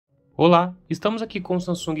Olá, estamos aqui com o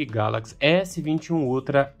Samsung Galaxy S21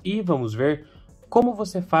 Ultra e vamos ver como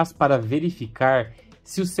você faz para verificar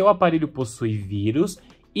se o seu aparelho possui vírus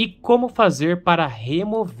e como fazer para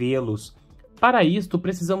removê-los. Para isto,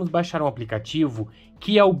 precisamos baixar um aplicativo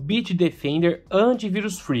que é o Bitdefender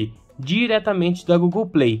Antivírus Free, diretamente da Google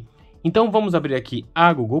Play. Então vamos abrir aqui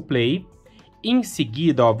a Google Play. Em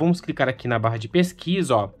seguida, vamos clicar aqui na barra de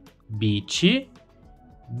pesquisa, Bitdefender.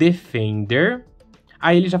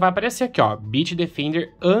 Aí ele já vai aparecer aqui,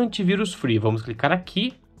 Bitdefender Antivírus Free. Vamos clicar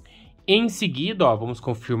aqui. Em seguida, vamos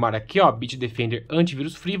confirmar aqui, Bitdefender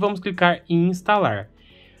Antivírus Free. Vamos clicar em instalar.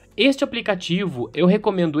 Este aplicativo, eu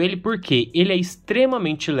recomendo ele porque ele é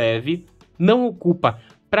extremamente leve, não ocupa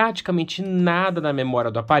praticamente nada na memória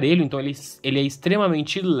do aparelho, então ele é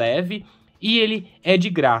extremamente leve e ele é de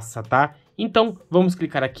graça, tá? Então, vamos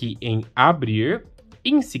clicar aqui em abrir.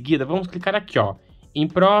 Em seguida, vamos clicar aqui, em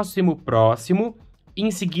próximo. Em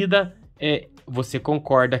seguida, você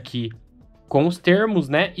concorda aqui com os termos,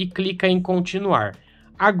 né? E clica em continuar.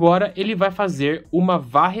 Agora, ele vai fazer uma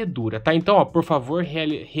varredura, tá? Então, por favor,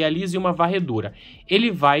 realize uma varredura. Ele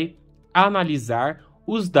vai analisar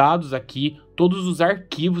os dados aqui, todos os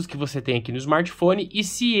arquivos que você tem aqui no smartphone. E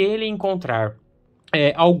se ele encontrar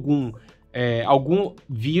algum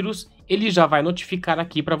vírus, ele já vai notificar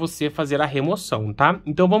aqui para você fazer a remoção, tá?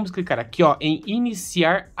 Então, vamos clicar aqui, em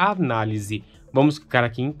iniciar análise. Vamos clicar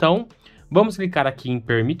aqui então, vamos clicar aqui em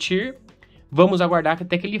permitir, vamos aguardar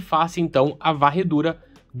até que ele faça então a varredura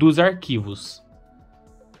dos arquivos.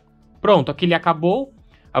 Pronto, aqui ele acabou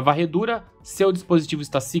a varredura, seu dispositivo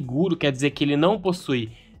está seguro, quer dizer que ele não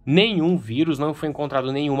possui nenhum vírus, não foi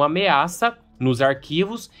encontrado nenhuma ameaça nos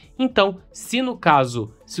arquivos. Então, se no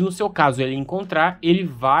seu caso ele encontrar, ele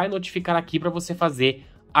vai notificar aqui para você fazer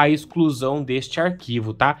a exclusão deste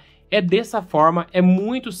arquivo, tá? É dessa forma, é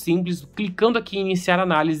muito simples, clicando aqui em iniciar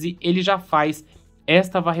análise, ele já faz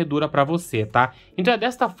esta varredura para você, tá? Então é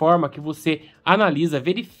desta forma que você analisa,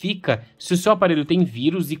 verifica se o seu aparelho tem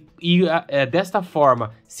vírus e desta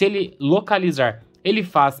forma, se ele localizar, ele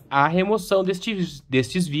faz a remoção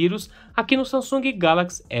destes vírus aqui no Samsung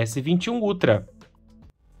Galaxy S21 Ultra.